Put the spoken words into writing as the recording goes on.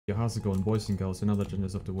Yo, how's it going, boys and girls and other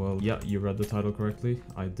genders of the world? Yeah, you read the title correctly.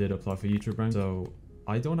 I did apply for YouTube rank, so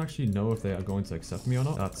I don't actually know if they are going to accept me or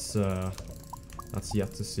not. That's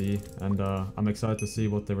yet to see, and I'm excited to see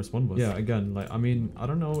what they respond with. Yeah, again, like, I mean, I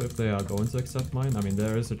don't know if they are going to accept mine. I mean,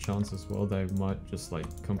 there is a chance as well they might just,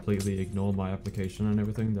 like, completely ignore my application and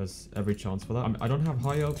everything. There's every chance for that. I don't have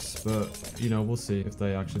high hopes, but, you know, we'll see if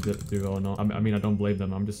they actually do or not. I mean, I don't blame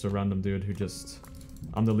them. I'm just a random dude who just...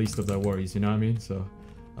 I'm the least of their worries, you know what I mean? So,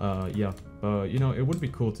 yeah. But, you know, it would be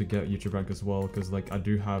cool to get YouTube rank as well, because, like,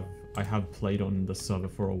 I have played on the server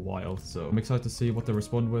for a while, so I'm excited to see what they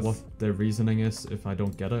respond with, what their reasoning is if I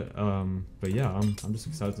don't get it. But yeah, I'm just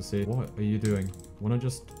excited to see. What are you doing? Wanna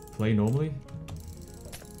just play normally?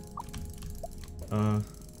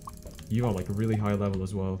 You are like a really high level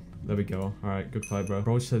as well. There we go. Alright, good fight, bro.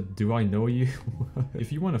 Bro said, do I know you?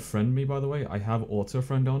 If you want to friend me, by the way, I have auto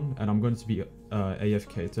friend on, and I'm going to be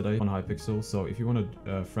AFK today on Hypixel. So if you want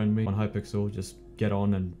to friend me on Hypixel, just get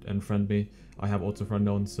on and friend me. I have auto friend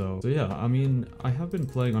on, so yeah, I mean, I have been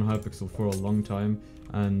playing on Hypixel for a long time,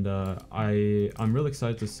 and I'm really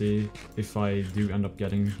excited to see if I do end up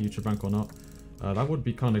getting YouTube rank or not. That would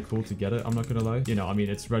be kind of cool to get it, I'm not gonna lie. You know, I mean,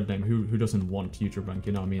 it's red name, who doesn't want YouTube rank,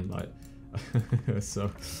 you know what I mean, like,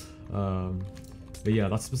 so, but yeah,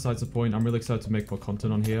 that's besides the point. I'm really excited to make more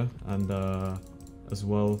content on here, and as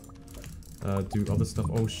well, do other stuff.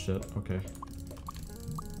 Oh shit, okay.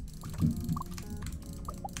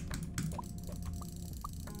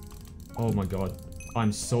 Oh my god,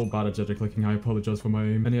 I'm so bad at jitter clicking, I apologize for my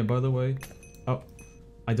aim. And yeah, by the way, oh,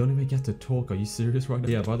 I don't even get to talk, are you serious right now?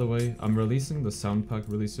 Yeah, by the way, I'm releasing the sound pack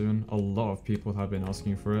really soon. A lot of people have been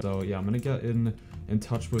asking for it, so yeah, I'm gonna get in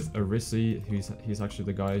touch with Arisi. He's actually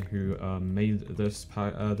the guy who made this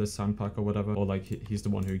sound pack or whatever, or like he's the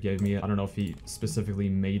one who gave me it. I don't know if he specifically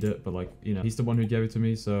made it, but like, you know, he's the one who gave it to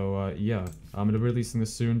me. So yeah, I'm gonna be releasing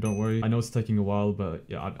this soon, don't worry. I know it's taking a while, but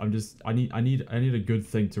yeah, I need a good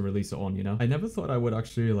thing to release it on, you know. I never thought I would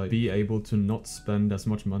actually like be able to not spend as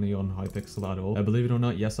much money on Hypixel at all. Believe it or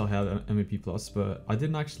not, yes, I have MVP Plus, but I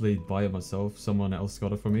didn't actually buy it myself. Someone else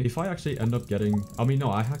got it for me. If I actually end up getting, I mean, no,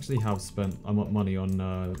 I actually have spent money on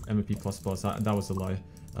MVP Plus. That was a lie.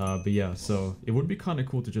 But yeah, so it would be kind of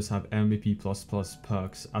cool to just have MVP Plus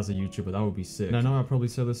perks as a YouTuber. That would be sick. And I know I probably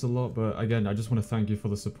say this a lot, but again, I just want to thank you for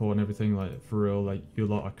the support and everything. Like, for real, like, you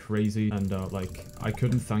lot are crazy, and like, I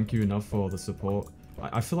couldn't thank you enough for the support.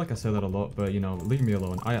 I feel like I say that a lot, but you know, leave me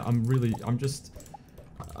alone. I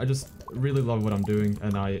just really love what I'm doing,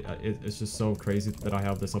 and it's just so crazy that I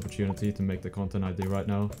have this opportunity to make the content I do right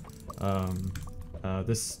now.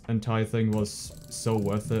 This entire thing was so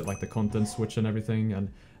worth it, like the content switch and everything, and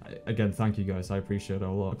again, thank you guys, I appreciate it a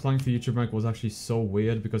lot. Applying for YouTube rank was actually so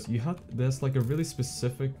weird because there's like a really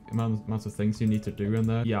specific amount of things you need to do in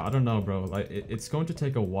there. Yeah, I don't know, bro, like it's going to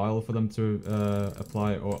take a while for them to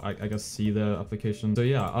apply, or I guess see the application. So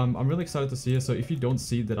yeah, I'm really excited to see it. So if you don't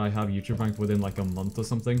see that I have YouTube rank within like a month or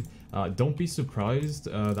something, don't be surprised.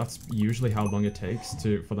 That's usually how long it takes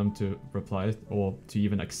for them to reply or to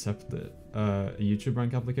even accept it. A YouTube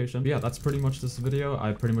rank application. But yeah, that's pretty much this video.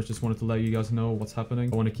 I pretty much just wanted to let you guys know what's happening.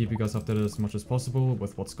 I want to keep you guys updated as much as possible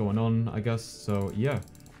with what's going on, I guess. So yeah,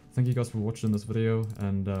 thank you guys for watching this video,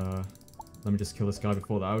 and let me just kill this guy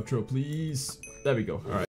before the outro, please. There we go. All right.